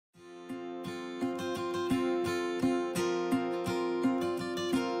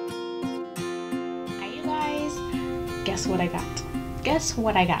guess what I got? Guess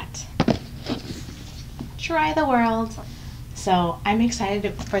what I got? Try the World. So I'm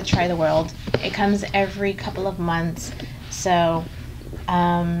excited for Try the World. It comes every couple of months. So,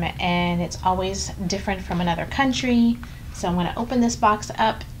 and it's always different from another country. So I'm gonna open this box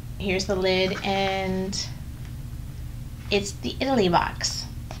up. Here's the lid, and it's the Italy box.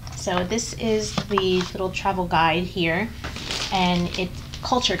 So this is the little travel guide here, and it's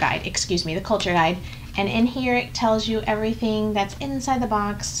culture guide, excuse me, the culture guide. And in here it tells you everything that's inside the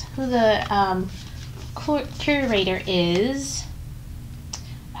box, who the curator is.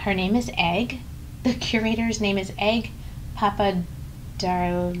 Her name is Egg. The curator's name is Egg Papadarlia.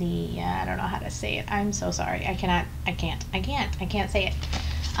 I don't know how to say it. I'm so sorry. I can't say it.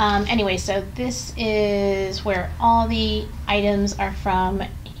 Anyway, so this is where all the items are from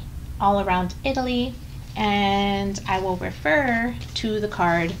all around Italy, and I will refer to the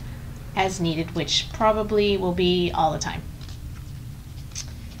card as needed, which probably will be all the time.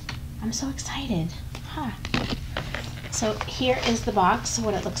 I'm so excited. So here is the box,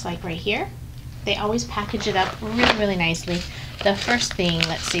 what it looks like right here. They always package it up really, really nicely. The first thing,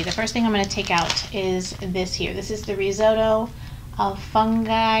 let's see, the first thing I'm going to take out is this here. This is the risotto al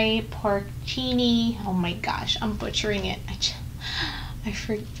fungi porcini. Oh my gosh, I'm butchering it.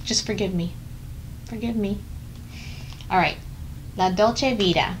 Just forgive me. Forgive me. All right, la dolce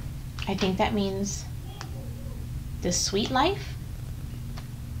vita. I think that means the sweet life.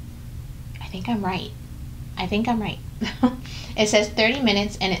 I think I'm right. It says 30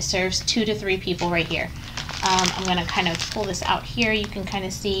 minutes and it serves 2 to 3 people right here. I'm gonna kind of pull this out here. You can kind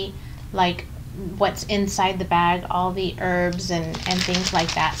of see like what's inside the bag, all the herbs and things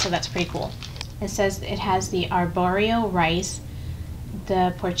like that. So that's pretty cool. It says it has the arborio rice,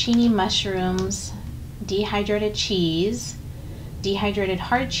 the porcini mushrooms, dehydrated cheese, dehydrated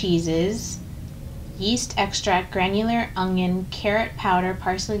hard cheeses, yeast extract, granular onion, carrot powder,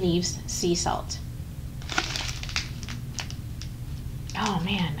 parsley leaves, sea salt. Oh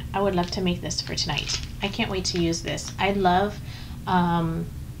man, I would love to make this for tonight. I can't wait to use this. I love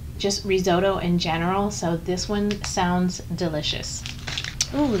just risotto in general, so this one sounds delicious.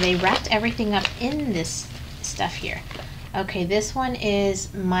 Ooh, they wrapped everything up in this stuff here. Okay, this one is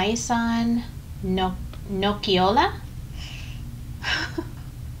Maisan Nocciola.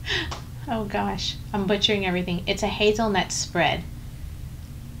 Oh gosh, I'm butchering everything. It's a hazelnut spread.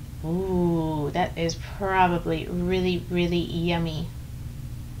 Ooh, that is probably really, really yummy.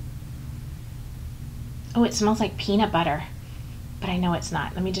 Oh, it smells like peanut butter, but I know it's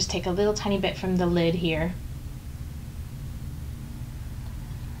not. Let me just take a little tiny bit from the lid here.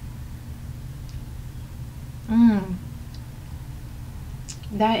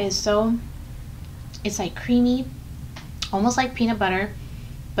 That is so, it's like creamy, almost like peanut butter,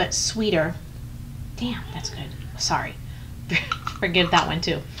 but sweeter. Damn, that's good. Sorry. Forgive that one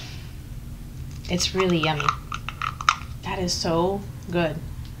too. It's really yummy. That is so good.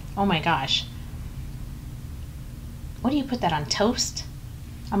 Oh my gosh. What do you put that on? Toast?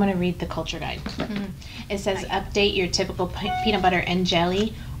 I'm going to read the culture guide. It says update your typical peanut butter and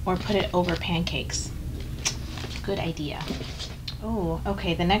jelly or put it over pancakes. Good idea. Oh,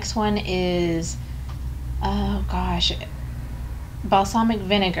 okay. The next one is, oh gosh, balsamic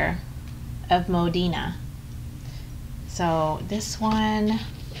vinegar of Modena. So this one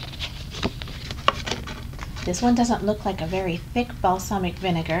doesn't look like a very thick balsamic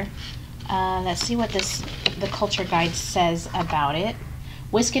vinegar. Let's see what the culture guide says about it.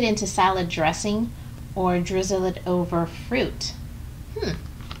 Whisk it into salad dressing or drizzle it over fruit.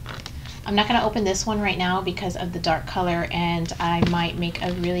 I'm not going to open this one right now because of the dark color and I might make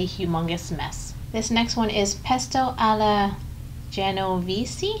a really humongous mess. This next one is pesto alla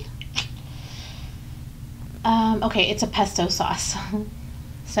genovese. Okay, it's a pesto sauce.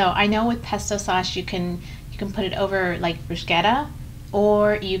 So I know with pesto sauce you can put it over like bruschetta,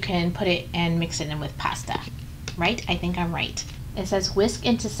 or you can put it and mix it in with pasta, right? I think I'm right. It says whisk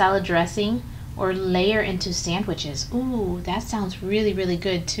into salad dressing or layer into sandwiches. Ooh, that sounds really, really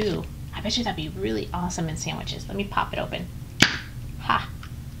good too. I bet you that'd be really awesome in sandwiches. Let me pop it open. Ha!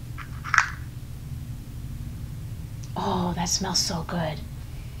 Oh, that smells so good.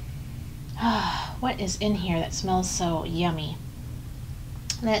 What is in here that smells so yummy?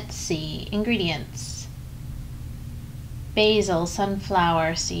 Let's see, ingredients. Basil,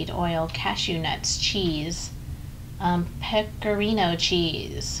 sunflower seed oil, cashew nuts, cheese, pecorino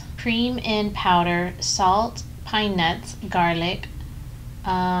cheese, cream in powder, salt, pine nuts, garlic,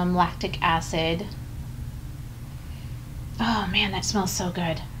 lactic acid. Oh man, that smells so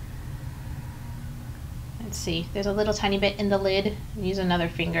good. Let's see, there's a little tiny bit in the lid. Use another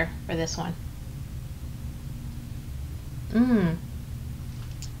finger for this one. Mmm.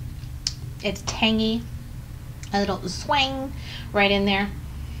 It's tangy, a little swang right in there,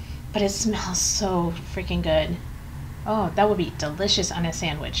 but it smells so freaking good. Oh, that would be delicious on a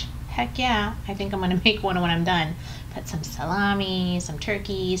sandwich. Heck yeah, I think I'm gonna make one when I'm done. Put some salami, some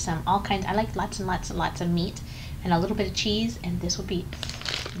turkey, some all kinds. I like lots and lots and lots of meat and a little bit of cheese, and this would be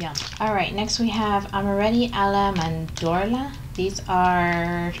yum. All right, next we have amaretti alla mandorla. These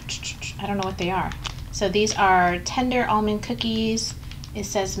are, I don't know what they are. So these are tender almond cookies. It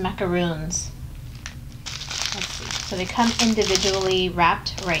says macaroons. Let's see. So they come individually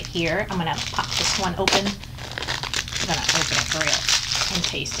wrapped right here. I'm gonna pop this one open. I'm gonna open it for real and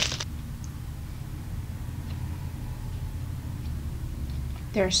taste it.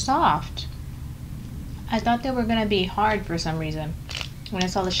 They're soft. I thought they were gonna be hard for some reason when I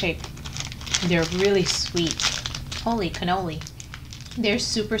saw the shape. They're really sweet. Holy cannoli. They're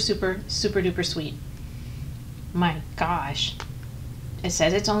super, super, super duper sweet. My gosh. It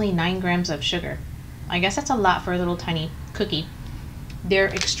says it's only 9 grams of sugar. I guess that's a lot for a little tiny cookie. They're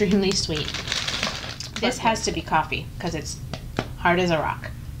extremely sweet. This has to be coffee because it's hard as a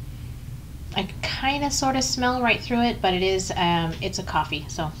rock. I kind of sort of smell right through it, but it is, it's a coffee.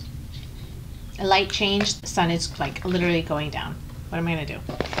 So a light change, the sun is like literally going down. What am I gonna do?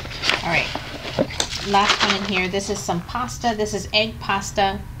 All right, last one in here. This is some pasta. This is egg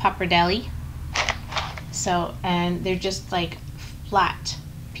pasta pappardelle. So, and they're just like flat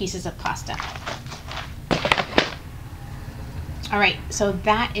pieces of pasta. All right, so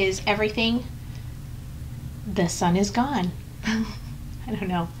that is everything. The sun is gone. I don't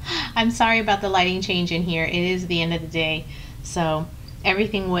know. I'm sorry about the lighting change in here. It is the end of the day, so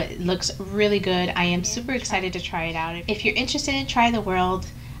everything looks really good. I am super excited to try it out. If you're interested in Try the World,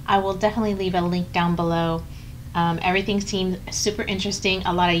 I will definitely leave a link down below. Everything seems super interesting.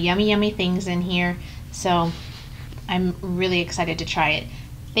 A lot of yummy, yummy things in here, so I'm really excited to try it.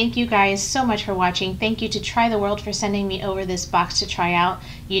 Thank you guys so much for watching. Thank you to Try the World for sending me over this box to try out.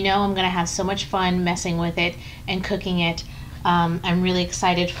 You know I'm gonna have so much fun messing with it and cooking it. I'm really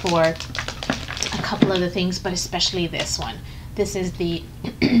excited for a couple of the things, but especially this one. This is the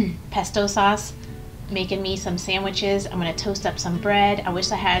pesto sauce, making me some sandwiches. I'm gonna toast up some bread. I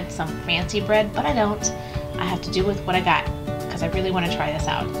wish I had some fancy bread, but I don't. I have to do with what I got because I really want to try this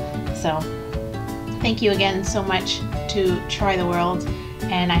out. So thank you again so much to Try the World,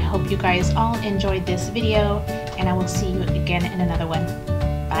 and I hope you guys all enjoyed this video, and I will see you again in another one.